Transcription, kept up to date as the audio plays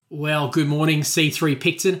Well, good morning, C3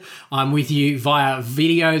 Picton. I'm with you via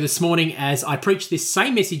video this morning as I preach this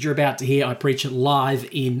same message you're about to hear. I preach it live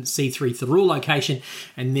in C3 Thirroul location,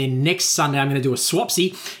 and then next Sunday I'm going to do a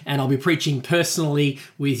swapsy and I'll be preaching personally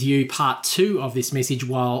with you part 2 of this message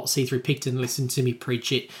while C3 Picton listen to me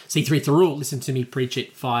preach it, C3 Thirroul listen to me preach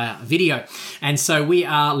it via video. And so we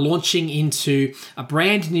are launching into a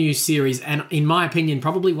brand new series, and in my opinion,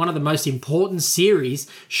 probably one of the most important series,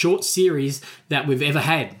 short series that we've ever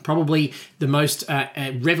had. Probably the most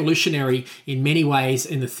revolutionary in many ways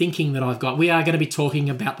in the thinking that I've got. We are going to be talking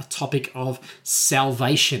about the topic of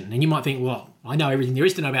salvation. And you might think, well, I know everything there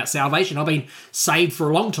is to know about salvation. I've been saved for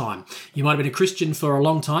a long time. You might have been a Christian for a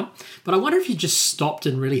long time. But I wonder if you just stopped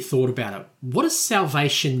and really thought about it. What does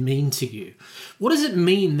salvation mean to you? What does it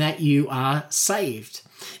mean that you are saved?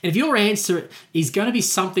 And if your answer is going to be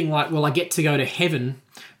something like, well, I get to go to heaven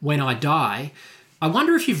when I die, I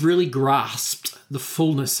wonder if you've really grasped the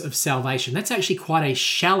fullness of salvation. That's actually quite a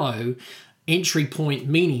shallow entry point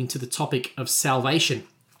meaning to the topic of salvation.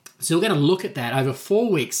 So we're going to look at that over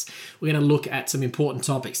 4 weeks. We're going to look at some important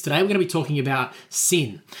topics. Today we're going to be talking about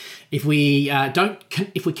sin. If we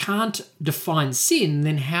can't define sin,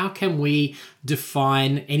 then how can we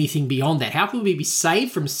define anything beyond that? How can we be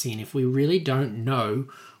saved from sin if we really don't know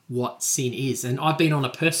what sin is? And I've been on a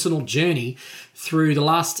personal journey through the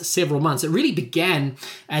last several months. It really began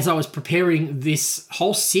as I was preparing this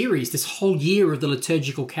whole series, this whole year of the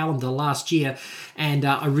liturgical calendar last year. And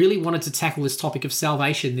I really wanted to tackle this topic of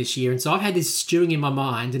salvation this year. And so I've had this stewing in my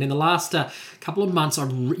mind. And in the last couple of months,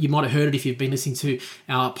 you might have heard it if you've been listening to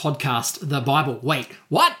our podcast, The Bible. Wait,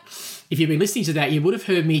 what? If you've been listening to that, you would have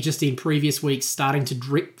heard me just in previous weeks starting to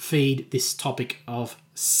drip feed this topic of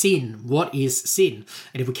sin. What is sin?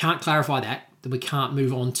 And if we can't clarify that, then we can't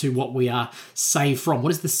move on to what we are saved from.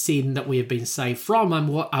 What is the sin that we have been saved from, and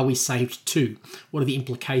what are we saved to? What are the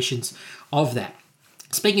implications of that?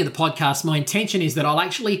 Speaking of the podcast, my intention is that I'll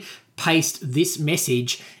actually paste this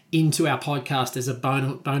message into our podcast as a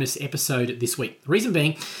bonus episode this week. The reason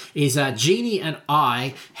being is Jeanie and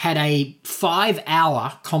I had a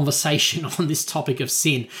 5-hour conversation on this topic of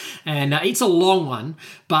sin. And it's a long one,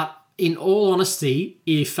 but in all honesty,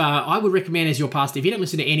 if I would recommend as your pastor, if you don't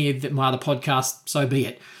listen to any of my other podcasts, so be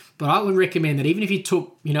it. But I would recommend that even if you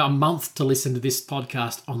took a month to listen to this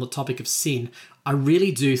podcast on the topic of sin, I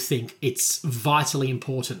really do think it's vitally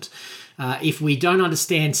important. If we don't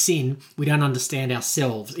understand sin, we don't understand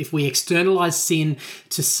ourselves. If we externalize sin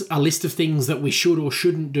to a list of things that we should or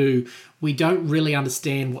shouldn't do, we don't really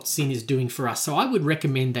understand what sin is doing for us. So I would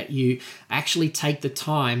recommend that you actually take the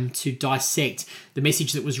time to dissect the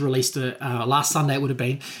message that was released last Sunday, it would have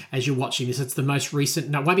been, as you're watching this. It's the most recent,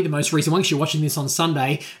 no, it won't be the most recent one because you're watching this on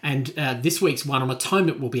Sunday, and this week's one on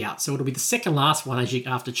atonement will be out. So it'll be the second last one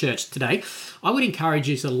after church today. I would encourage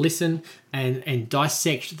you to listen and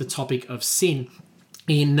dissect the topic of sin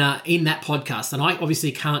in that podcast. And I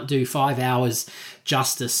obviously can't do 5 hours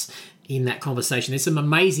justice in that conversation. There's some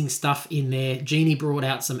amazing stuff in there. Jeanie brought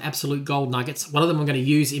out some absolute gold nuggets. One of them I'm going to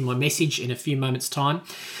use in my message in a few moments' time.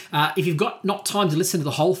 If you've got not time to listen to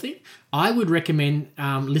the whole thing, I would recommend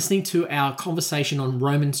listening to our conversation on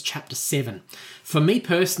Romans chapter 7. For me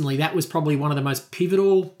personally, that was probably one of the most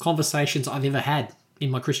pivotal conversations I've ever had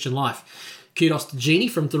in my Christian life. Kudos to Jeanie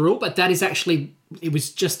from Thirroul, but that is actually,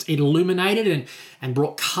 it illuminated and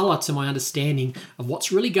brought colour to my understanding of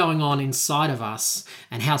what's really going on inside of us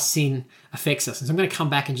and how sin affects us. And so I'm going to come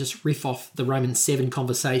back and just riff off the Romans 7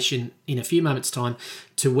 conversation in a few moments' time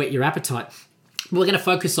to whet your appetite. We're going to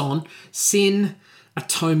focus on sin,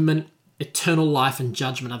 atonement, eternal life, and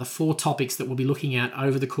judgment are the 4 topics that we'll be looking at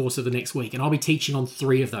over the course of the next week. And I'll be teaching on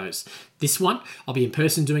 3 of those. This one, I'll be in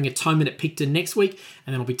person doing atonement at Picton next week,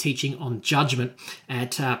 and then I'll be teaching on judgment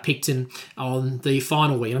at Picton on the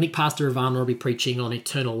final week. I think Pastor Ivana will be preaching on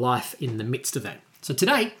eternal life in the midst of that. So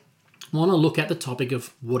today, I want to look at the topic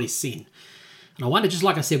of what is sin. And I wonder, just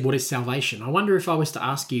like I said, what is salvation? I wonder if I was to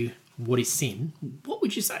ask you, what is sin? What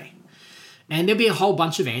would you say? And there'll be a whole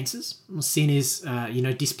bunch of answers. Sin is,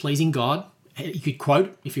 displeasing God. You could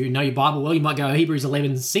quote, if you know your Bible well, you might go Hebrews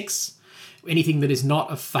 11:6. Anything that is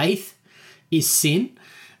not of faith is sin.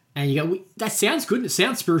 And you go, that sounds good and it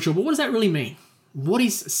sounds spiritual, but what does that really mean? What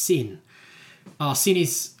is sin? Sin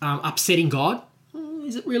is upsetting God.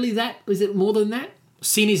 Is it really that? Is it more than that?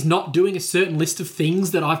 Sin is not doing a certain list of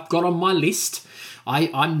things that I've got on my list.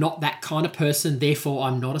 I'm not that kind of person, therefore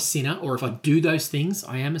I'm not a sinner. Or if I do those things,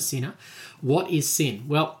 I am a sinner. What is sin?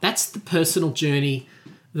 Well, that's the personal journey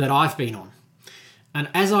that I've been on. And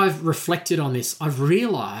as I've reflected on this, I've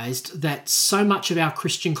realized that so much of our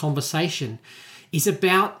Christian conversation is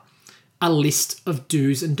about a list of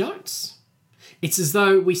do's and don'ts. It's as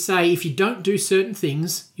though we say, if you don't do certain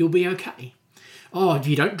things, you'll be okay. Oh, if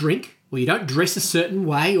you don't drink, or you don't dress a certain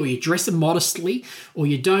way, or you dress modestly, or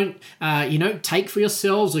you don't, take for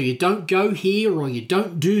yourselves, or you don't go here, or you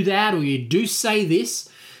don't do that, or you do say this.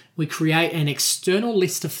 We create an external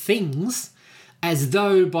list of things as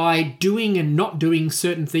though by doing and not doing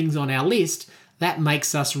certain things on our list, that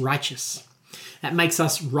makes us righteous. That makes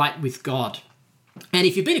us right with God. And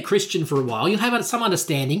if you've been a Christian for a while, you'll have some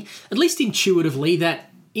understanding, at least intuitively,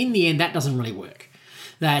 that in the end, that doesn't really work.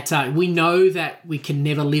 That we know that we can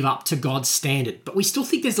never live up to God's standard, but we still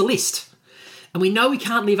think there's a list. And we know we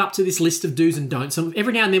can't live up to this list of do's and don'ts. And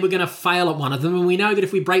every now and then we're going to fail at one of them. And we know that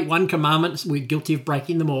if we break one commandment, we're guilty of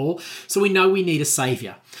breaking them all. So we know we need a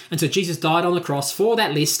saviour. And so Jesus died on the cross for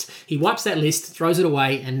that list. He wipes that list, throws it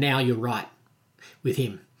away, and now you're right with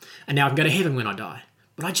him. And now I can go to heaven when I die.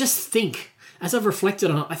 But I just think, as I've reflected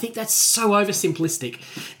on it, I think that's so oversimplistic.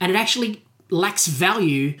 And it actually lacks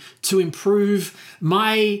value to improve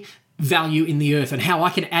my value in the earth and how I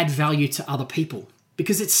can add value to other people.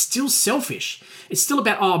 Because it's still selfish. It's still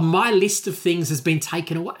about, my list of things has been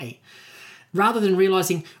taken away. Rather than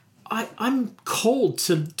realizing I'm called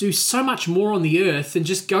to do so much more on the earth than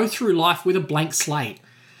just go through life with a blank slate.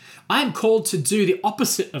 I am called to do the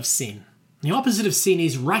opposite of sin. The opposite of sin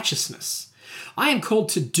is righteousness. I am called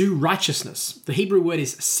to do righteousness. The Hebrew word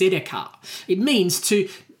is tzedakah. It means to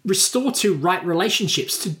restore to right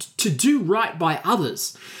relationships, to do right by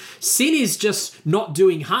others. Sin is just not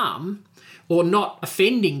doing harm or not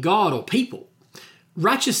offending God or people.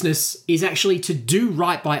 Righteousness is actually to do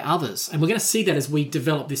right by others. And we're going to see that as we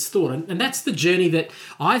develop this thought. And that's the journey that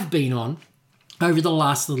I've been on over the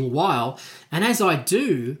last little while. And as I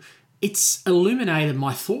do, it's illuminated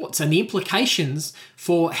my thoughts and the implications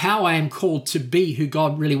for how I am called to be who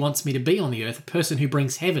God really wants me to be on the earth, a person who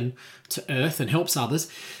brings heaven to earth and helps others,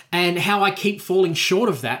 and how I keep falling short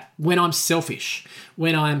of that when I'm selfish,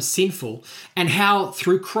 when I am sinful, and how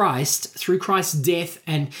through Christ's death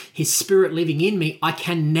and his spirit living in me, I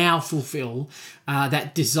can now fulfill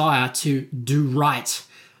that desire to do right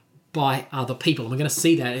by other people. And we're going to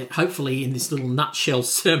see that hopefully in this little nutshell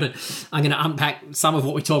sermon. I'm going to unpack some of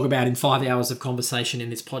what we talk about in 5 hours of conversation in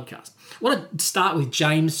this podcast. I want to start with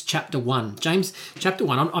James chapter 1. James chapter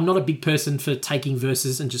 1. I'm not a big person for taking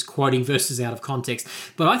verses and just quoting verses out of context,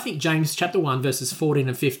 but I think James chapter 1 verses 14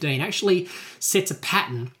 and 15 actually sets a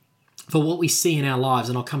pattern for what we see in our lives,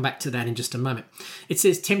 and I'll come back to that in just a moment. It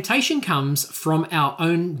says, temptation comes from our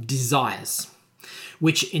own desires,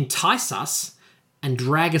 which entice us and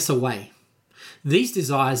drag us away. These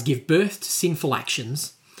desires give birth to sinful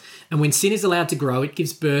actions, and when sin is allowed to grow, it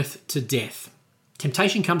gives birth to death.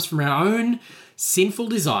 Temptation comes from our own sinful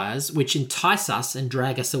desires, which entice us and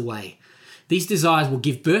drag us away. These desires will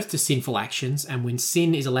give birth to sinful actions, and when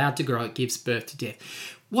sin is allowed to grow, it gives birth to death.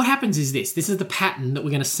 What happens is this. This is the pattern that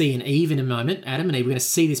we're going to see in Eve in a moment, Adam and Eve. We're going to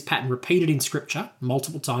see this pattern repeated in Scripture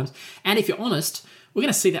multiple times, and if you're honest, we're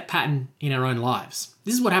going to see that pattern in our own lives.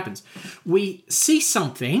 This is what happens. We see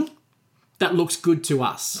something that looks good to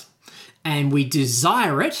us and we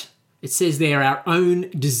desire it. It says there, our own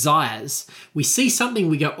desires. We see something,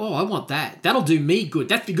 we go, I want that. That'll do me good.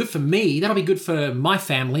 That'll be good for me. That'll be good for my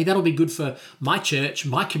family. That'll be good for my church,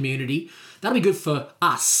 my community. That'll be good for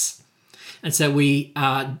us. And so we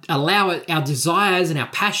allow our desires and our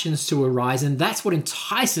passions to arise, and that's what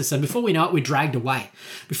entices us. And before we know it, we're dragged away.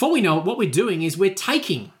 Before we know it, what we're doing is we're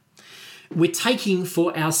taking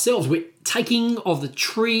for ourselves. We're taking of the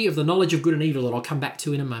tree of the knowledge of good and evil that I'll come back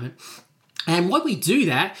to in a moment. And when we do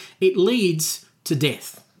that, it leads to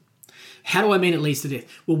death. How do I mean it leads to death?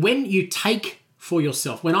 Well, when you take for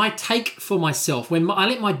yourself, when I take for myself, when I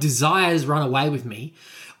let my desires run away with me,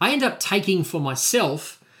 I end up taking for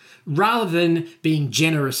myself rather than being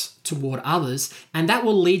generous toward others, and that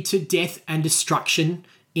will lead to death and destruction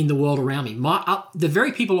in the world around me. The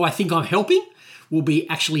very people who I think I'm helping will be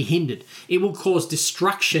actually hindered. It will cause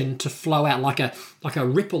destruction to flow out like a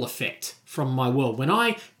ripple effect from my world. When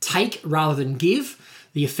I take rather than give,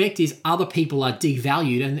 the effect is other people are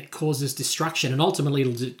devalued and it causes destruction. And ultimately,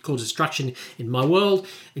 it'll cause destruction in my world.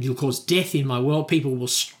 It'll cause death in my world. People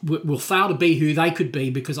will fail to be who they could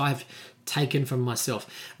be because I've taken from myself.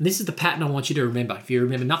 And this is the pattern I want you to remember. If you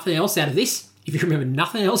remember nothing else out of this, if you remember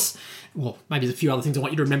nothing else, well, maybe there's a few other things I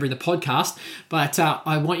want you to remember in the podcast, but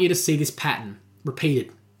I want you to see this pattern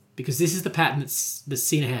repeated because this is the pattern that the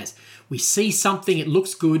sin has. We see something, it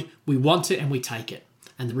looks good, we want it, and we take it.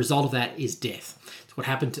 And the result of that is death. It's what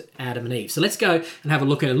happened to Adam and Eve. So let's go and have a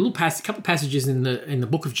look at a couple of passages in the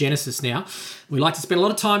book of Genesis now. We like to spend a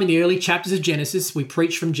lot of time in the early chapters of Genesis. We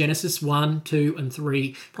preach from Genesis 1, 2, and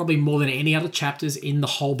 3, probably more than any other chapters in the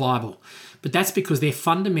whole Bible. but that's because they're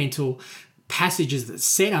fundamental passages that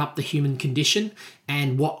set up the human condition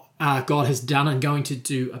and what God has done and going to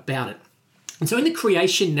do about it. And so in the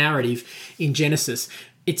creation narrative in Genesis,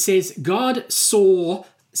 it says God saw,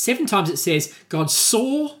 7 times it says, God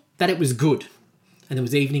saw that it was good. And there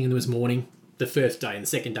was evening and there was morning, the first day and the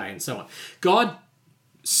second day and so on. God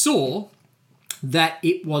saw that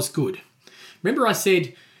it was good. Remember I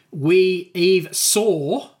said Eve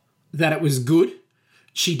saw that it was good.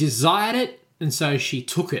 She desired it and so she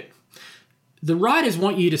took it. The writers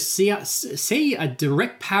want you to see a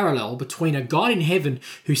direct parallel between a God in heaven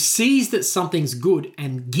who sees that something's good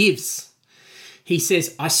and gives. He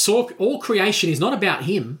says, I saw all creation is not about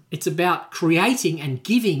him. It's about creating and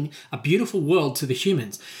giving a beautiful world to the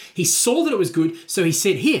humans. He saw that it was good, so he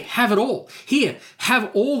said, here, have it all. Here,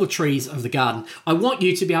 have all the trees of the garden. I want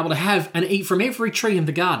you to be able to have and eat from every tree in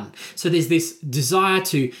the garden. So there's this desire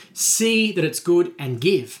to see that it's good and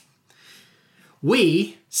give.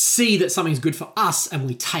 We see that something's good for us and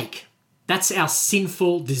we take. That's our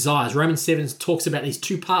sinful desires. Romans 7 talks about these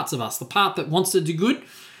two parts of us, the part that wants to do good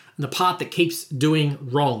and the part that keeps doing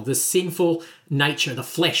wrong, the sinful nature, the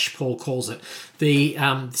flesh, Paul calls it,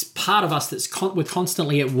 this part of us that's we're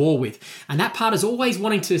constantly at war with. And that part is always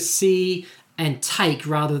wanting to see and take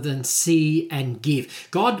rather than see and give.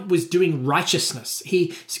 God was doing righteousness.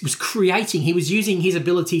 He was creating, he was using his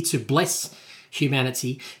ability to bless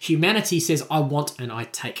humanity. Humanity says, I want and I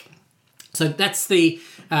take. So that's the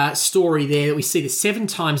story there that we see the 7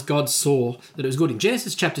 times God saw that it was good. In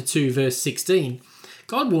Genesis chapter 2, verse 16,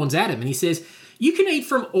 God warns Adam and he says, you can eat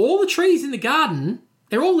from all the trees in the garden.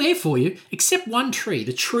 They're all there for you, except one tree,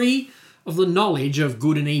 the tree of the knowledge of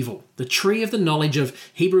good and evil. The tree of the knowledge of,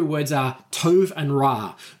 Hebrew words are tov and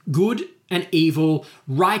ra, good and evil,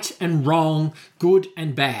 right and wrong, good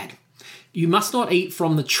and bad. You must not eat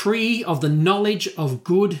from the tree of the knowledge of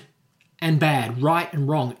good and bad, right and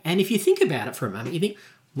wrong. And if you think about it for a moment, you think,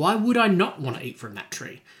 why would I not want to eat from that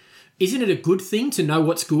tree? Isn't it a good thing to know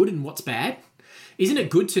what's good and what's bad? Isn't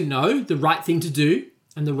it good to know the right thing to do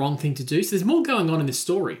and the wrong thing to do? So there's more going on in this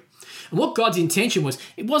story. And what God's intention was,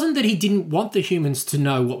 it wasn't that he didn't want the humans to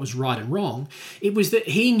know what was right and wrong. It was that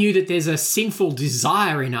he knew that there's a sinful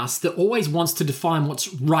desire in us that always wants to define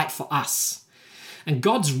what's right for us. And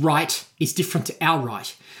God's right is different to our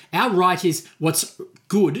right. Our right is what's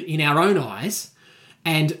good in our own eyes,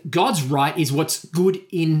 and God's right is what's good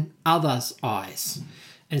in others' eyes.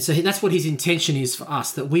 And so that's what his intention is for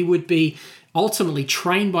us, that we would be ultimately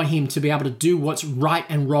trained by him to be able to do what's right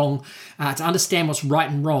and wrong, to understand what's right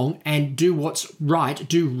and wrong and do what's right,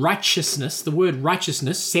 do righteousness. The word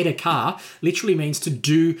righteousness, tzedakah, literally means to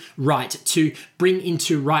do right, to bring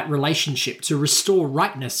into right relationship, to restore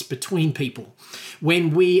rightness between people.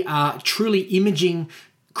 When we are truly imaging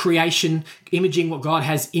creation, imaging what God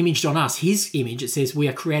has imaged on us, his image, it says we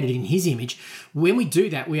are created in his image. When we do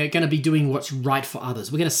that, we are going to be doing what's right for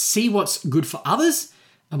others. We're going to see what's good for others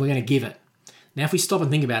and we're going to give it. Now, if we stop and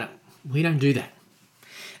think about it, we don't do that.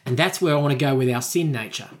 And that's where I want to go with our sin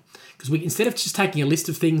nature. Because instead of just taking a list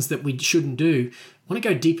of things that we shouldn't do, I want to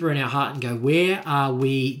go deeper in our heart and go, where are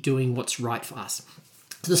we doing what's right for us?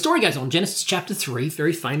 So the story goes on, Genesis chapter 3,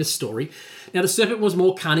 very famous story. Now the serpent was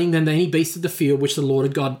more cunning than any beast of the field which the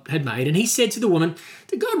Lord God had made. And he said to the woman,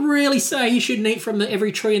 did God really say you shouldn't eat from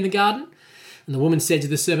every tree in the garden? And the woman said to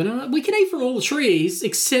the serpent, oh, we can eat from all the trees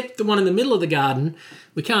except the one in the middle of the garden.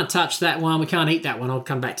 We can't touch that one. We can't eat that one. I'll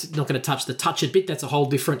come back to, not going to touch the touch it bit. That's a whole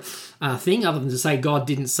different thing other than to say God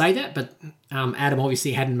didn't say that. But Adam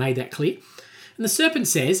obviously hadn't made that clear. And the serpent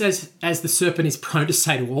says, as the serpent is prone to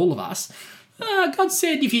say to all of us, God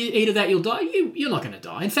said if you eat of that, you'll die. You're not going to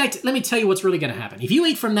die. In fact, let me tell you what's really going to happen. If you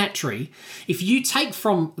eat from that tree, if you take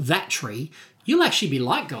from that tree, you'll actually be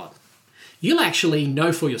like God. You'll actually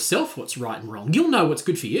know for yourself what's right and wrong. You'll know what's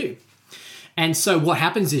good for you. And so what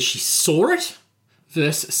happens is she saw it.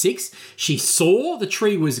 Verse 6, she saw the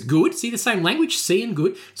tree was good. See the same language, see and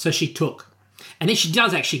good. So she took. And then she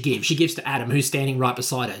does actually give. She gives to Adam, who's standing right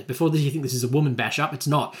beside her. Before this, you think this is a woman bash up. It's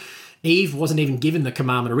not. Eve wasn't even given the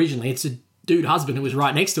commandment originally. It's a dude husband who was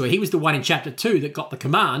right next to her. He was the one in chapter 2 that got the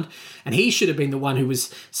command, and he should have been the one who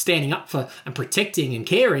was standing up for and protecting and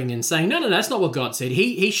caring and saying, no, that's not what God said.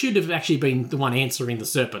 He should have actually been the one answering the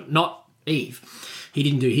serpent, not Eve. He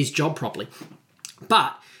didn't do his job properly.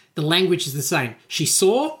 But the language is the same. She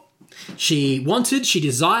saw, she wanted, she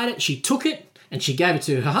desired it, she took it, and she gave it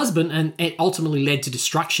to her husband, and it ultimately led to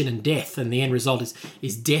destruction and death. And the end result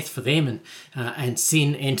is death for them, and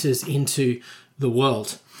sin enters into the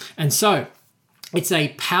world. And so it's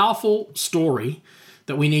a powerful story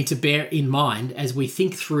that we need to bear in mind as we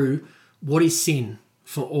think through what is sin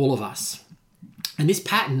for all of us. And this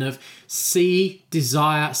pattern of see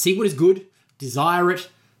what is good, desire it,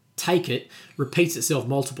 take it, repeats itself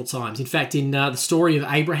multiple times. In fact, in the story of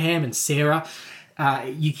Abraham and Sarah,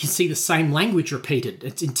 you can see the same language repeated.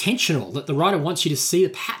 It's intentional that the writer wants you to see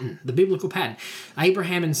the pattern, the biblical pattern.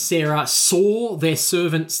 Abraham and Sarah saw their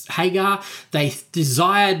servant Hagar. They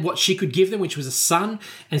desired what she could give them, which was a son.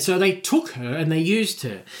 And so they took her and they used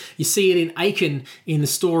her. You see it in Achan in the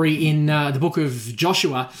story in the book of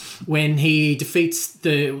Joshua when they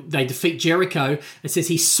defeat Jericho. It says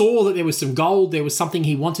he saw that there was some gold, there was something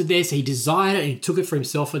he wanted there, so he desired it and he took it for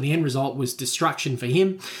himself, and the end result was destruction for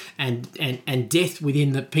him and death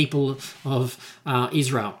within the people of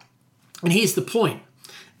Israel. And here's the point.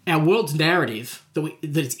 Our world's narrative that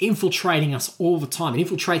it's infiltrating us all the time. It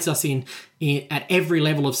infiltrates us in at every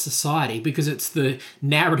level of society because it's the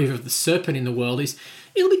narrative of the serpent in the world is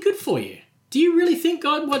it'll be good for you. Do you really think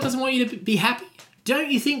God doesn't want you to be happy? Don't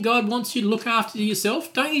you think God wants you to look after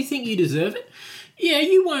yourself? Don't you think you deserve it? Yeah,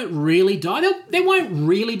 you won't really die. There won't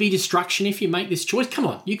really be destruction if you make this choice. Come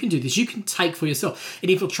on, you can do this. You can take for yourself. It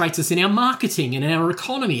infiltrates us in our marketing and our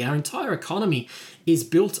economy. Our entire economy is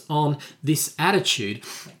built on this attitude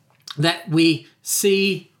that we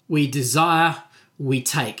see, we desire, we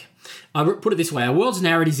take. I put it this way. Our world's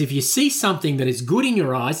narrative is if you see something that is good in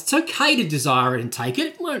your eyes, it's okay to desire it and take it.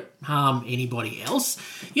 It won't harm anybody else.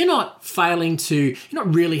 You're not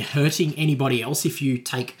really hurting anybody else if you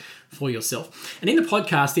take for yourself. And in the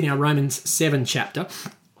podcast, in our Romans 7 chapter,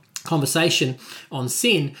 conversation on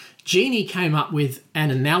sin, Jeanie came up with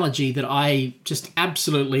an analogy that I just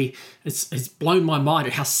absolutely, it's blown my mind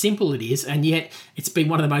at how simple it is, and yet it's been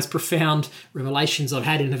one of the most profound revelations I've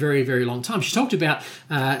had in a very, very long time. She talked about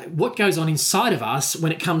what goes on inside of us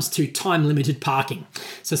when it comes to time-limited parking.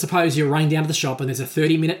 So suppose you're running down to the shop and there's a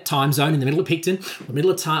 30-minute time zone in the middle of Picton, or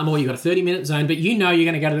middle of time, or you've got a 30-minute zone, but you know you're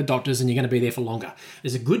going to go to the doctor's and you're going to be there for longer.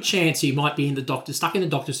 There's a good chance you might be stuck in the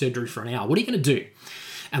doctor's surgery for an hour. What are you going to do?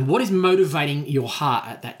 And what is motivating your heart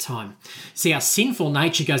at that time? See, our sinful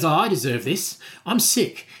nature goes, I deserve this. I'm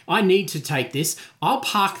sick. I need to take this. I'll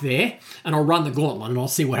park there and I'll run the gauntlet and I'll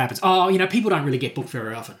see what happens. People don't really get booked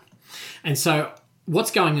very often. And so what's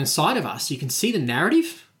going inside of us, you can see the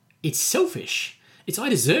narrative. It's selfish. It's, I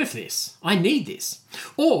deserve this. I need this.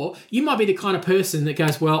 Or you might be the kind of person that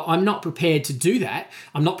goes, well, I'm not prepared to do that.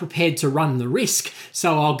 I'm not prepared to run the risk.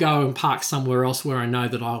 So I'll go and park somewhere else where I know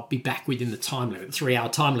that I'll be back within the time limit, the 3-hour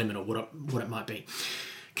time limit or what it might be.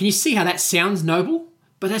 Can you see how that sounds noble?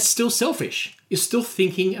 But that's still selfish. You're still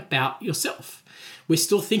thinking about yourself. We're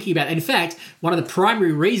still thinking about, in fact, one of the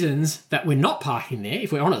primary reasons that we're not parking there,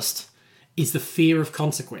 if we're honest, is the fear of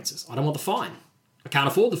consequences. I don't want the fine. I can't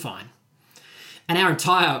afford the fine. And our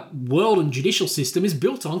entire world and judicial system is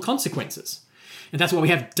built on consequences. And that's why we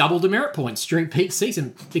have double demerit points during peak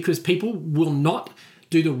season, because people will not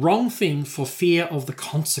do the wrong thing for fear of the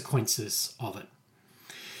consequences of it.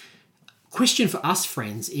 Question for us,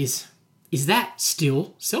 friends, is that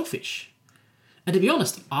still selfish? And to be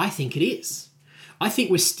honest, I think it is. I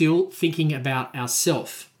think we're still thinking about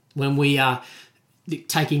ourselves when we are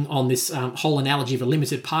taking on this whole analogy of a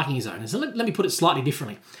limited parking zone. So let me put it slightly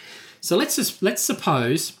differently. So let's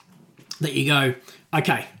suppose that you go,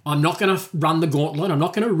 okay, I'm not going to run the gauntlet. I'm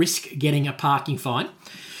not going to risk getting a parking fine.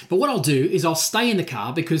 But what I'll do is I'll stay in the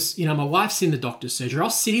car because, my wife's in the doctor's surgery. I'll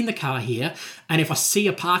sit in the car here. And if I see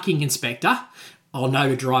a parking inspector, I'll know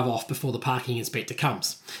to drive off before the parking inspector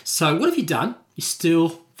comes. So what have you done? You're still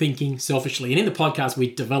thinking selfishly. And in the podcast,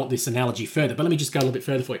 we develop this analogy further. But let me just go a little bit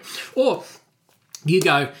further for you. Or you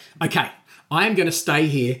go, okay, I am going to stay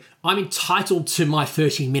here. I'm entitled to my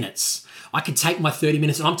 30 minutes. I can take my 30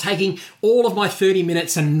 minutes and I'm taking all of my 30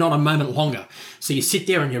 minutes and not a moment longer. So you sit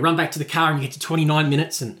there and you run back to the car and you get to 29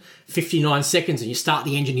 minutes and 59 seconds and you start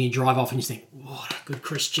the engine and you drive off and you think, what a good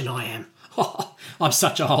Christian I am. I'm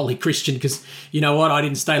such a holy Christian because you know what? I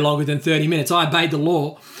didn't stay longer than 30 minutes. I obeyed the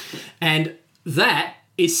law. And that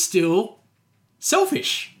is still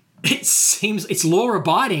selfish. It seems it's law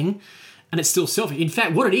abiding, and it's still selfish. In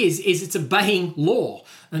fact, what it is it's obeying law.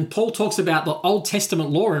 And Paul talks about the Old Testament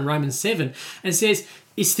law in Romans 7 and says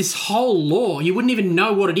it's this whole law. You wouldn't even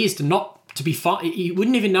know what it is you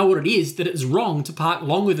wouldn't even know what it is that it's wrong to park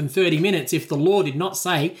longer than 30 minutes if the law did not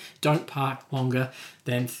say don't park longer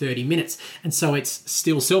than 30 minutes. And so it's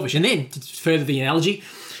still selfish. And then, to further the analogy,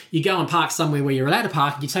 you go and park somewhere where you're allowed to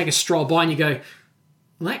park and you take a stroll by and you go,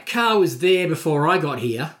 well, that car was there before I got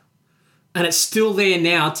here. And it's still there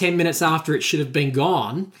now, 10 minutes after it should have been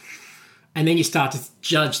gone. And then you start to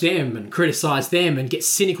judge them and criticize them and get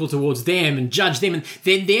cynical towards them and judge them. And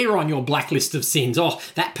then they're on your blacklist of sins. Oh,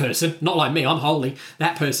 that person, not like me, I'm holy,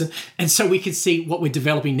 that person. And so we can see what we're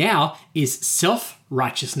developing now is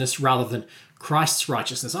self-righteousness rather than Christ's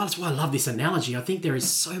righteousness. Oh, that's why I love this analogy. I think there is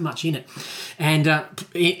so much in it. And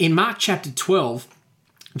in Mark chapter 12,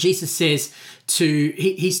 Jesus says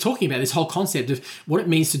he's talking about this whole concept of what it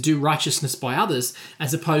means to do righteousness by others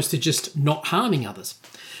as opposed to just not harming others.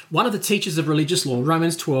 One of the teachers of religious law,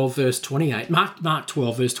 Romans 12, verse 28, Mark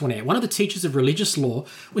 12, verse 28, one of the teachers of religious law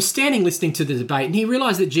was standing listening to the debate, and he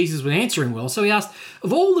realized that Jesus was answering well. So he asked,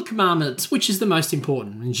 of all the commandments, which is the most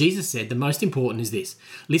important? And Jesus said, the most important is this.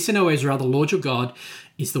 Listen, O Israel, the Lord your God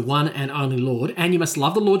is the one and only Lord, and you must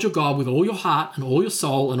love the Lord your God with all your heart and all your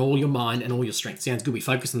soul and all your mind and all your strength. Sounds good. We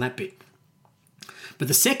focus on that bit. But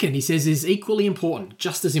the second, he says, is equally important,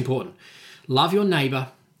 just as important. Love your neighbor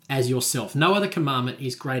as yourself. No other commandment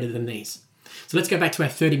is greater than these. So let's go back to our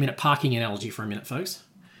 30-minute parking analogy for a minute, folks.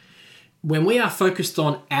 When we are focused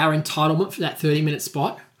on our entitlement for that 30-minute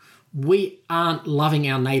spot, we aren't loving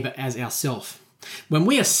our neighbor as ourselves. When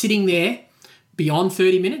we are sitting there beyond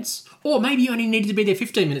 30 minutes, or maybe you only needed to be there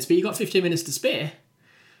 15 minutes, but you've got 15 minutes to spare,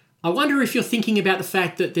 I wonder if you're thinking about the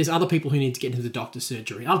fact that there's other people who need to get into the doctor's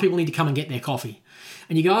surgery. Other people need to come and get their coffee.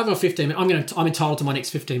 And you go, I've got 15 minutes. I'm entitled to my next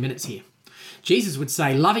 15 minutes here. Jesus would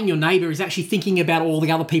say loving your neighbor is actually thinking about all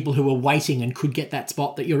the other people who are waiting and could get that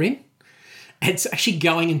spot that you're in. It's actually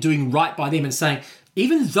going and doing right by them and saying,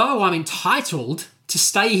 even though I'm entitled to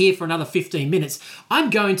stay here for another 15 minutes,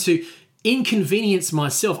 I'm going to inconvenience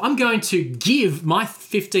myself. I'm going to give my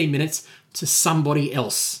 15 minutes to somebody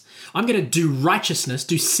else. I'm going to do righteousness,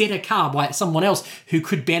 do tzedakah by someone else who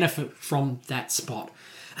could benefit from that spot.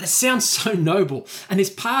 And it sounds so noble. And there's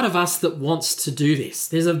part of us that wants to do this.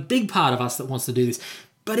 There's a big part of us that wants to do this.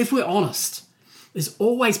 But if we're honest, there's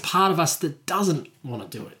always part of us that doesn't want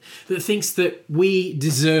to do it, that thinks that we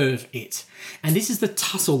deserve it. And this is the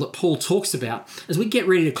tussle that Paul talks about. As we get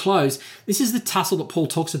ready to close, this is the tussle that Paul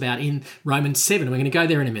talks about in Romans 7. We're going to go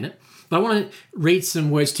there in a minute. But I want to read some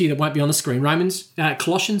words to you that won't be on the screen.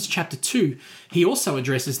 Colossians chapter 2, he also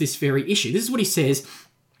addresses this very issue. This is what he says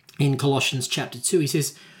in Colossians chapter 2. He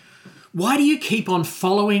says, why do you keep on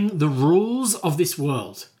following the rules of this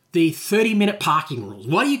world? The 30-minute parking rules.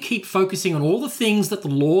 Why do you keep focusing on all the things that the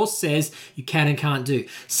law says you can and can't do?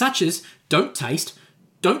 Such as don't taste,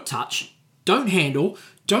 don't touch, don't handle,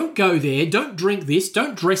 don't go there, don't drink this,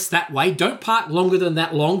 don't dress that way, don't park longer than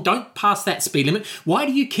that long, don't pass that speed limit. Why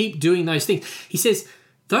do you keep doing those things? He says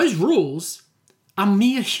those rules are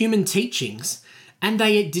mere human teachings and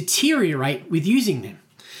they deteriorate with using them.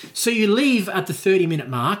 So you leave at the 30-minute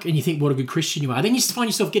mark and you think, what a good Christian you are. Then you find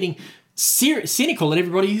yourself getting cynical at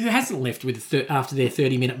everybody who hasn't left after their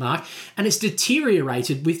 30-minute mark. And it's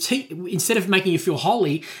deteriorated with instead of making you feel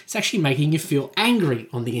holy, it's actually making you feel angry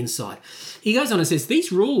on the inside. He goes on and says,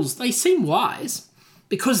 these rules, they seem wise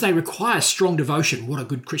because they require strong devotion. What a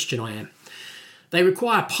good Christian I am. They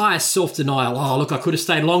require pious self-denial. Oh, look, I could have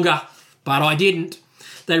stayed longer, but I didn't.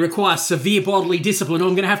 They require severe bodily discipline. I'm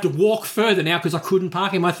going to have to walk further now because I couldn't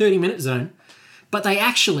park in my 30-minute zone. But they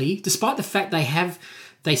actually, despite the fact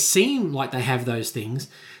they seem like they have those things,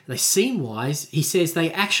 they seem wise, he says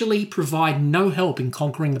they actually provide no help in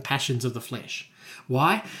conquering the passions of the flesh.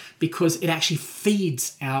 Why? Because it actually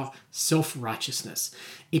feeds our self-righteousness.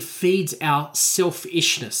 It feeds our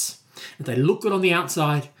selfishness. They look good on the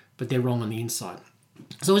outside, but they're wrong on the inside.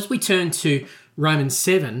 So as we turn to Romans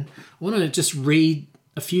 7, I want to just read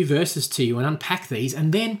a few verses to you and unpack these,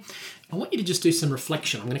 and then I want you to just do some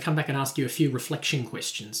reflection. I'm going to come back and ask you a few reflection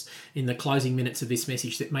questions in the closing minutes of this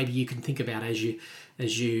message that maybe you can think about as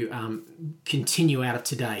you continue out of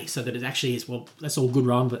today, so that it actually is, well, that's all good,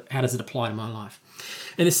 Rohan, but how does it apply to my life?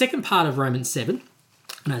 In the second part of Romans 7,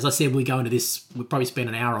 and as I said, we go into this, we'll probably spend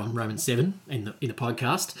an hour on Romans 7 in the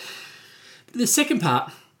podcast. The second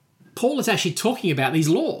part, Paul is actually talking about these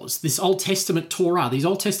laws, this Old Testament Torah, these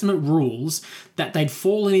Old Testament rules that they'd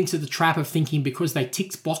fallen into the trap of thinking because they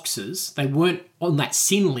ticked boxes, they weren't on that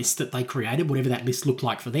sin list that they created, whatever that list looked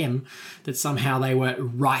like for them, that somehow they were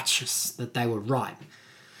righteous, that they were right.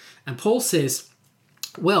 And Paul says,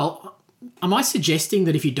 well, am I suggesting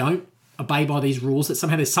that if you don't obey by these rules, that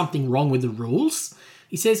somehow there's something wrong with the rules?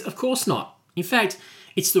 He says, of course not. In fact,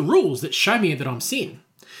 it's the rules that show me that I'm sin.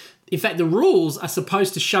 In fact, the rules are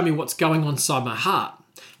supposed to show me what's going on inside my heart.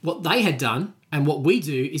 What they had done and what we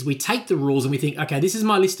do is we take the rules and we think, okay, this is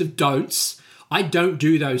my list of don'ts. I don't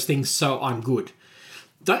do those things, so I'm good.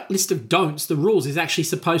 That list of don'ts, the rules, is actually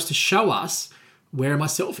supposed to show us, where am I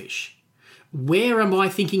selfish? where am I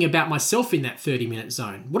thinking about myself in that 30-minute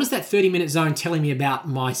zone? What is that 30-minute zone telling me about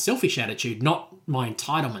my selfish attitude, not my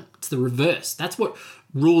entitlement? It's the reverse. That's what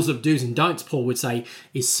rules of do's and don'ts, Paul would say,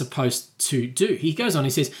 is supposed to do. He goes on, he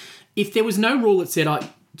says, if there was no rule that said, I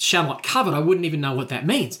shall not covet, I wouldn't even know what that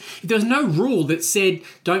means. If there was no rule that said,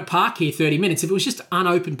 don't park here 30 minutes, if it was just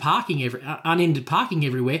unended parking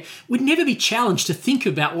everywhere, we'd never be challenged to think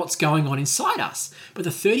about what's going on inside us. But the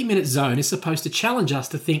 30-minute zone is supposed to challenge us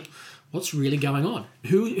to think, what's really going on?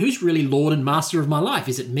 Who's really Lord and Master of my life?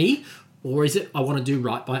 Is it me, or is it I want to do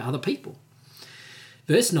right by other people?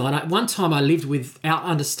 Verse 9, at one time I lived without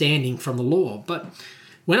understanding from the law, but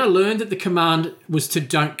when I learned that the command was to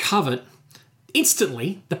don't covet,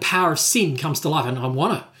 instantly the power of sin comes to life, and I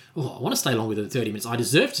want to stay longer than 30 minutes. I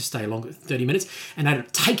deserve to stay longer than 30 minutes, and I'm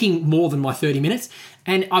taking more than my 30 minutes,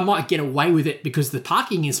 and I might get away with it because the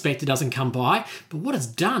parking inspector doesn't come by, but what it's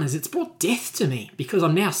done is it's brought death to me because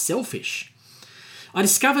I'm now selfish. He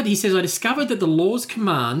says, I discovered that the law's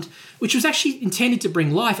command, which was actually intended to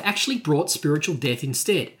bring life, actually brought spiritual death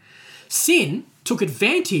instead. Sin took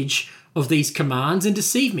advantage of these commands and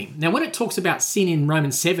deceived me. Now, when it talks about sin in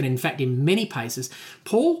Romans 7, in fact, in many places,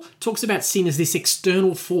 Paul talks about sin as this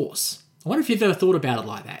external force. I wonder if you've ever thought about it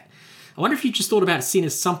like that. I wonder if you just thought about sin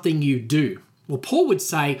as something you do. Well, Paul would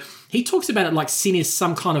say, he talks about it like sin is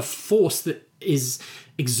some kind of force that is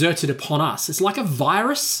exerted upon us. It's like a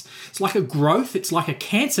virus, it's like a growth, it's like a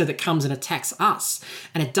cancer that comes and attacks us,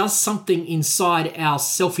 and it does something inside our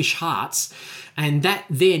selfish hearts, and that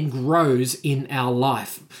then grows in our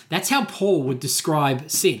life. That's how Paul would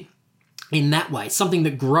describe sin, in that way, something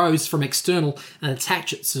that grows from external and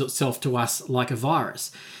attaches itself to us like a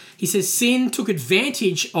virus. He says, sin took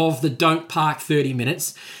advantage of the don't park 30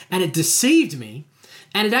 minutes, and it deceived me,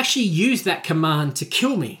 and it actually used that command to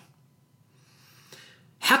kill me.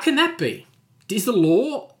 How can that be? Is the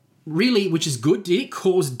law really, which is good, did it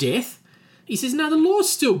cause death? He says, no, the law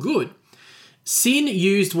is still good. Sin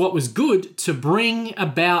used what was good to bring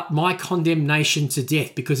about my condemnation to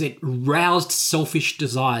death because it roused selfish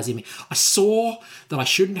desires in me. I saw that I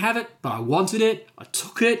shouldn't have it, but I wanted it, I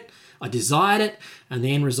took it, I desired it, and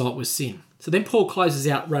the end result was sin. So then Paul closes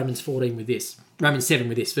out Romans 7 with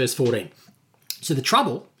this, verse 14. So the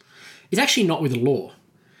trouble is actually not with the law.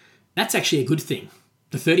 That's actually a good thing.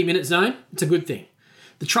 The 30-minute zone, it's a good thing.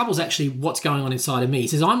 The trouble is actually what's going on inside of me. He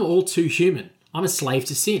says, I'm all too human. I'm a slave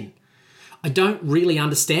to sin. I don't really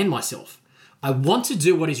understand myself. I want to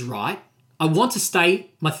do what is right. I want to stay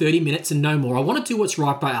my 30 minutes and no more. I want to do what's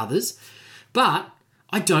right by others, but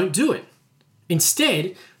I don't do it.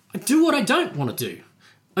 Instead, I do what I don't want to do.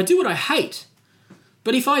 I do what I hate.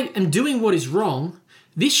 But if I am doing what is wrong,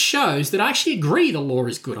 this shows that I actually agree the law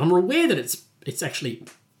is good. I'm aware that it's actually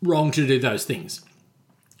wrong to do those things.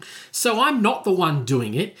 So I'm not the one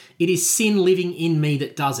doing it. It is sin living in me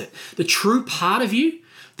that does it. The true part of you,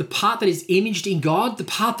 the part that is imaged in God, the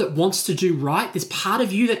part that wants to do right, this part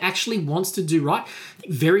of you that actually wants to do right. I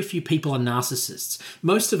think very few people are narcissists.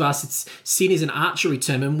 Most of us, sin is an archery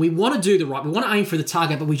term, and we want to do the right. We want to aim for the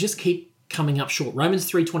target, but we just keep coming up short. Romans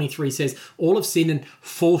 3:23 says, all have sinned and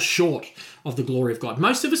fall short of the glory of God.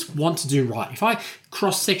 Most of us want to do right. If I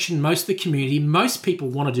cross-section most of the community, most people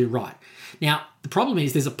want to do right. Now, the problem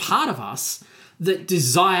is there's a part of us that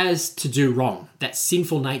desires to do wrong, that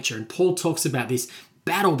sinful nature. And Paul talks about this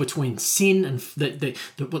battle between sin and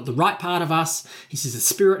the right part of us. He says the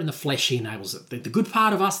spirit and the flesh, he enables it. The good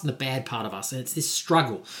part of us and the bad part of us. And it's this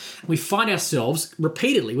struggle. We find ourselves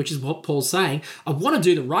repeatedly, which is what Paul's saying, I want to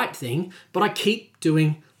do the right thing, but I keep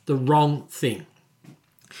doing the wrong thing.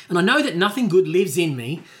 And I know that nothing good lives in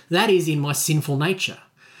me, that is in my sinful nature.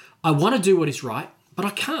 I want to do what is right, but I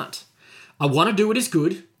can't. I want to do what is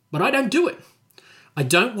good, but I don't do it. I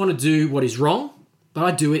don't want to do what is wrong, but I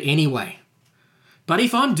do it anyway. But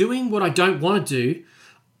if I'm doing what I don't want to do,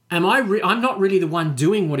 I'm not really the one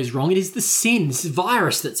doing what is wrong. It is the sin, this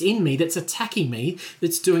virus that's in me, that's attacking me,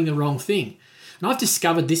 that's doing the wrong thing. And I've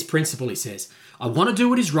discovered this principle, he says. I want to do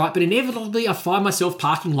what is right, but inevitably I find myself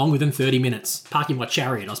parking longer than 30 minutes. Parking my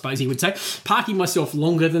chariot, I suppose he would say. Parking myself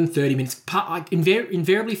longer than 30 minutes. I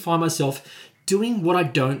invariably find myself doing what I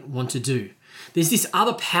don't want to do. There's this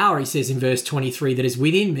other power, he says in verse 23, that is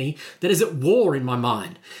within me, that is at war in my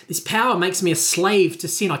mind. This power makes me a slave to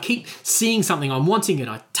sin. I keep seeing something, I'm wanting it,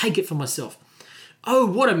 I take it for myself. Oh,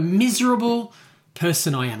 what a miserable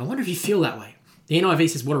person I am. I wonder if you feel that way. The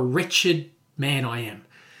NIV says, what a wretched man I am.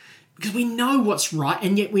 Because we know what's right,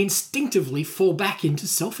 and yet we instinctively fall back into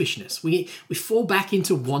selfishness. We fall back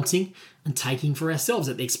into wanting and taking for ourselves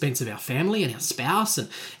at the expense of our family and our spouse and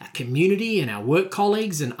our community and our work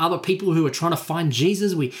colleagues and other people who are trying to find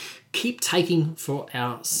Jesus. We keep taking for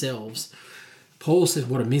ourselves. Paul says,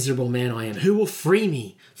 what a miserable man I am. Who will free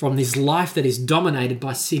me from this life that is dominated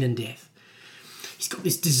by sin and death? He's got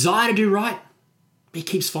this desire to do right, but he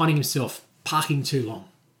keeps finding himself parking too long.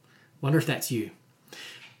 Wonder if that's you.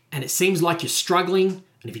 And it seems like you're struggling,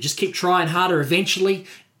 and if you just keep trying harder, eventually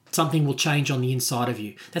something will change on the inside of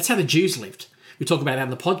you. That's how the Jews lived. We talk about that in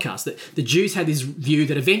the podcast, that the Jews had this view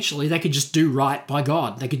that eventually they could just do right by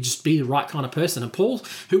God. They could just be the right kind of person. And Paul,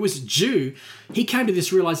 who was a Jew, he came to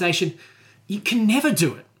this realization, you can never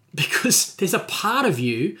do it because there's a part of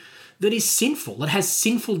you that is sinful, that has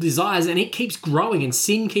sinful desires, and it keeps growing, and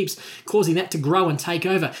sin keeps causing that to grow and take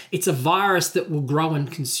over. It's a virus that will grow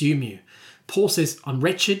and consume you. Paul says, I'm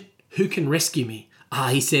wretched. Who can rescue me?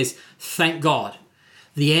 He says, thank God.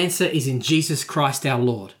 The answer is in Jesus Christ our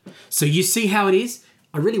Lord. So you see how it is?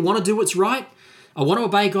 I really want to do what's right. I want to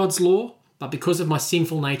obey God's law, but because of my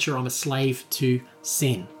sinful nature, I'm a slave to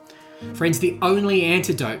sin. Friends, the only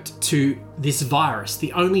antidote to this virus,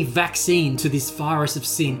 the only vaccine to this virus of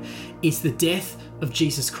sin is the death of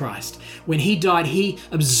Jesus Christ. When he died, he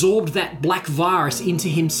absorbed that black virus into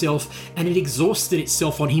himself and it exhausted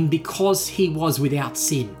itself on him because he was without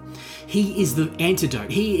sin. He is the antidote.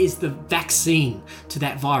 He is the vaccine to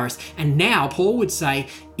that virus. And now Paul would say,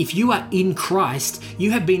 if you are in Christ,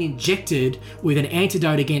 you have been injected with an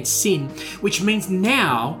antidote against sin, which means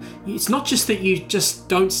now it's not just that you just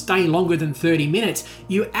don't stay longer than 30 minutes.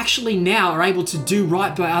 You actually now are able to do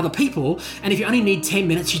right by other people. And if you only need 10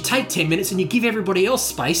 minutes, you take 10 minutes and you give everybody else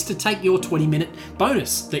space to take your 20-minute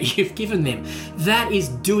bonus that you've given them. That is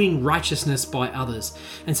doing righteousness by others.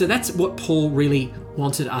 And so that's what Paul really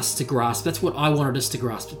wanted us to grasp. That's what I wanted us to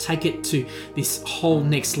grasp, to take it to this whole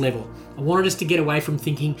next level. I wanted us to get away from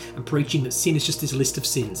thinking and preaching that sin is just this list of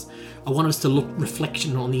sins. I wanted us to look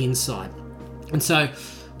reflection on the inside. And so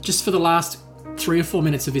just for the last 3 or 4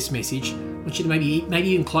 minutes of this message, I want you to maybe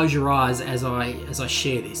even close your eyes as I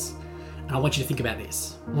share this. And I want you to think about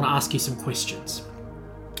this. I want to ask you some questions.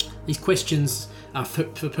 These questions are for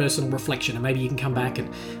personal reflection, and maybe you can come back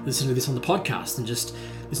and listen to this on the podcast and just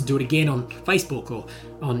listen to it again on Facebook or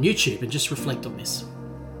on YouTube and just reflect on this.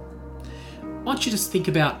 I want you to think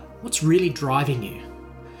about what's really driving you.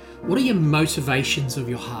 What are your motivations of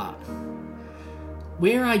your heart?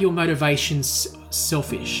 Where are your motivations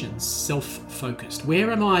selfish and self-focused?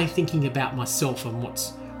 Where am I thinking about myself and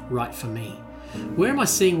what's right for me? Where am I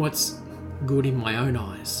seeing what's good in my own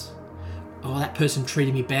eyes? Oh, that person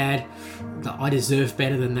treated me bad. I deserve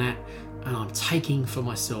better than that. And I'm taking for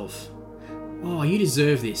myself. Oh, you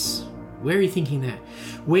deserve this. Where are you thinking that?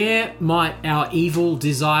 Where might our evil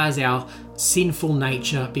desires, our sinful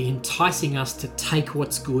nature be enticing us to take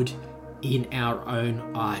what's good in our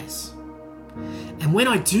own eyes? And when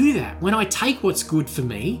I do that, when I take what's good for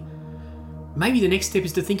me, maybe the next step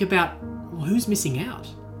is to think about, well, who's missing out?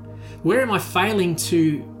 Where am I failing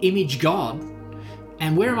to image God?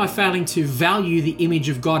 And where am I failing to value the image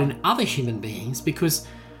of God in other human beings because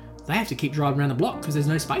they have to keep driving around the block because there's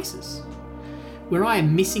no spaces? Where I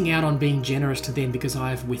am missing out on being generous to them because I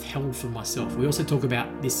have withheld from myself. We also talk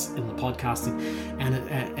about this in the podcast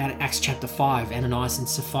in Acts chapter 5, Ananias and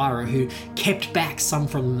Sapphira, who kept back some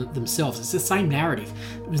from themselves. It's the same narrative.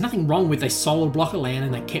 There's nothing wrong with they sold a block of land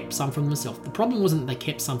and they kept some from themselves. The problem wasn't they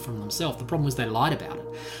kept some from themselves. The problem was they lied about it.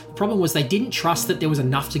 The problem was they didn't trust that there was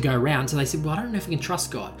enough to go around. So they said, well, I don't know if I can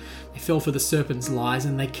trust God. They fell for the serpent's lies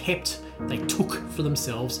and they took for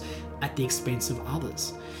themselves at the expense of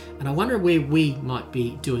others. And I wonder where we might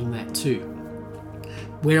be doing that too.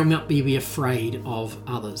 Where might we be afraid of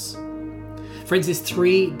others? Friends, there's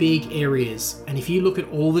 3 big areas. And if you look at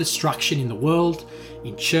all the destruction in the world,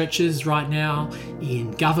 in churches right now,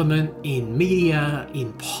 in government, in media,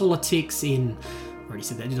 in politics, I already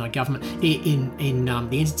said that, didn't I? Government, in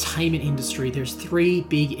the entertainment industry, there's 3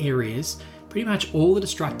 big areas. Pretty much all the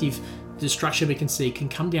destruction we can see can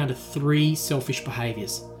come down to 3 selfish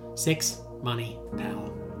behaviors: sex, money, power.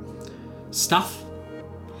 Stuff,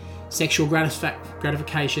 sexual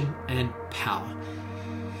gratification, and power.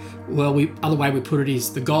 Well, other way we put it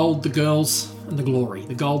is the gold, the girls, and the glory.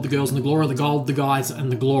 The gold, the girls, and the glory. The gold, the guys, and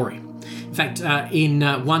the glory. In fact, in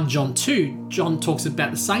 1 John 2, John talks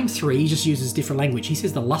about the same 3, he just uses different language. He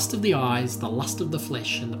says the lust of the eyes, the lust of the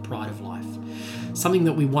flesh, and the pride of life. Something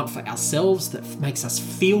that we want for ourselves that makes us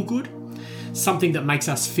feel good. Something that makes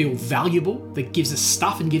us feel valuable, that gives us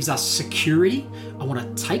stuff and gives us security. I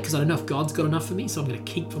want to take because I don't know if God's got enough for me, so I'm going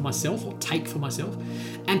to keep for myself or take for myself.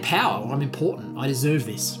 And power, I'm important, I deserve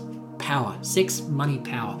this. Power, sex, money,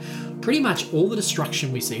 power. Pretty much all the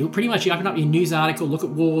destruction we see, pretty much you open up your news article, look at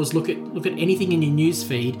wars, look at anything in your news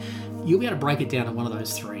feed, you'll be able to break it down to one of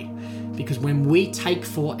those 3. Because when we take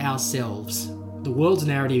for ourselves, the world's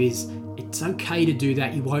narrative is It's okay to do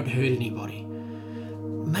that. You won't hurt anybody.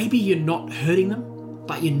 Maybe you're not hurting them,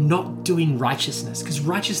 but you're not doing righteousness, because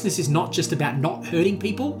righteousness is not just about not hurting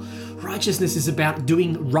people. Righteousness is about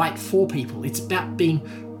doing right for people. It's about being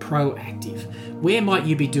proactive. Where might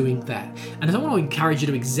you be doing that? And I want to encourage you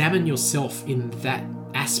to examine yourself in that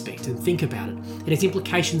aspect and think about it. It has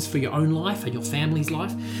implications for your own life and your family's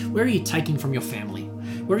life. Where are you taking from your family?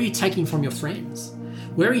 Where are you taking from your friends?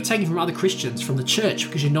 Where are you taking from other Christians, from the church,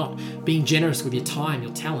 because you're not being generous with your time,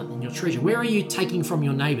 your talent, and your treasure? Where are you taking from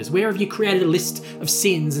your neighbours? Where have you created a list of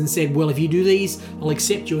sins and said, well, if you do these, I'll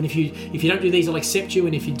accept you, and if you don't do these, I'll accept you,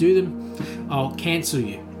 and if you do them, I'll cancel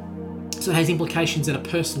you? So it has implications at a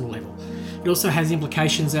personal level. It also has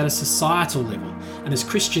implications at a societal level. And as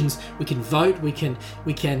Christians, we can vote, we can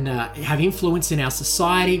have influence in our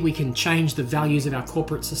society, we can change the values of our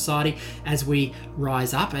corporate society as we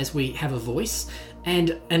rise up, as we have a voice.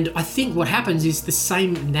 And I think what happens is the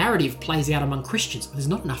same narrative plays out among Christians. There's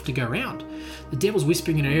not enough to go around. The devil's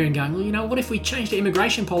whispering in our ear and going, well, you know, what if we changed the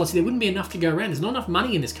immigration policy? There wouldn't be enough to go around. There's not enough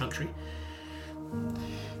money in this country.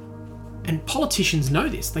 And politicians know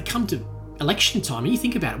this. They come to election time, and you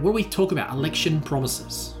think about it. What do we talk about? Election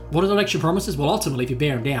promises. What are the election promises? Well, ultimately, if you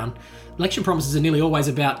bear them down, election promises are nearly always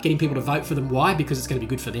about getting people to vote for them. Why? Because it's going to be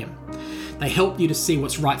good for them. They help you to see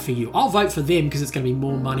what's right for you. I'll vote for them because it's going to be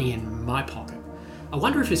more money in my pocket. I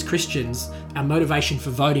wonder if as Christians, our motivation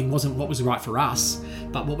for voting wasn't what was right for us,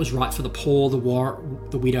 but what was right for the poor, the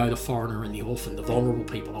widow, the foreigner, and the orphan, the vulnerable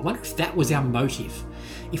people. I wonder if that was our motive.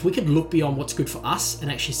 If we could look beyond what's good for us and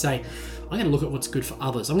actually say, I'm going to look at what's good for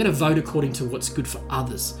others. I'm going to vote according to what's good for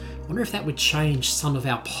others. I wonder if that would change some of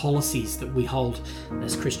our policies that we hold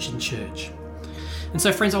as Christian church. And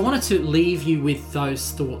so, friends, I wanted to leave you with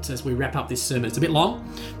those thoughts as we wrap up this sermon. It's a bit long,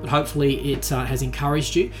 but hopefully it has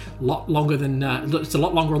encouraged you. A lot longer than it's a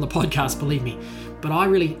lot longer on the podcast, believe me. But I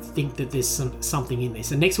really think that there's something in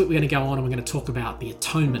this. And next week we're going to go on and we're going to talk about the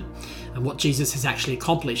atonement and what Jesus has actually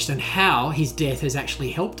accomplished and how his death has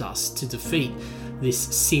actually helped us to defeat this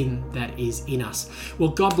sin that is in us.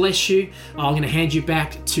 Well, God bless you. I'm going to hand you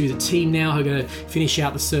back to the team now who are going to finish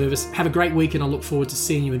out the service. Have a great week, and I look forward to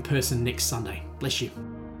seeing you in person next Sunday. Bless you.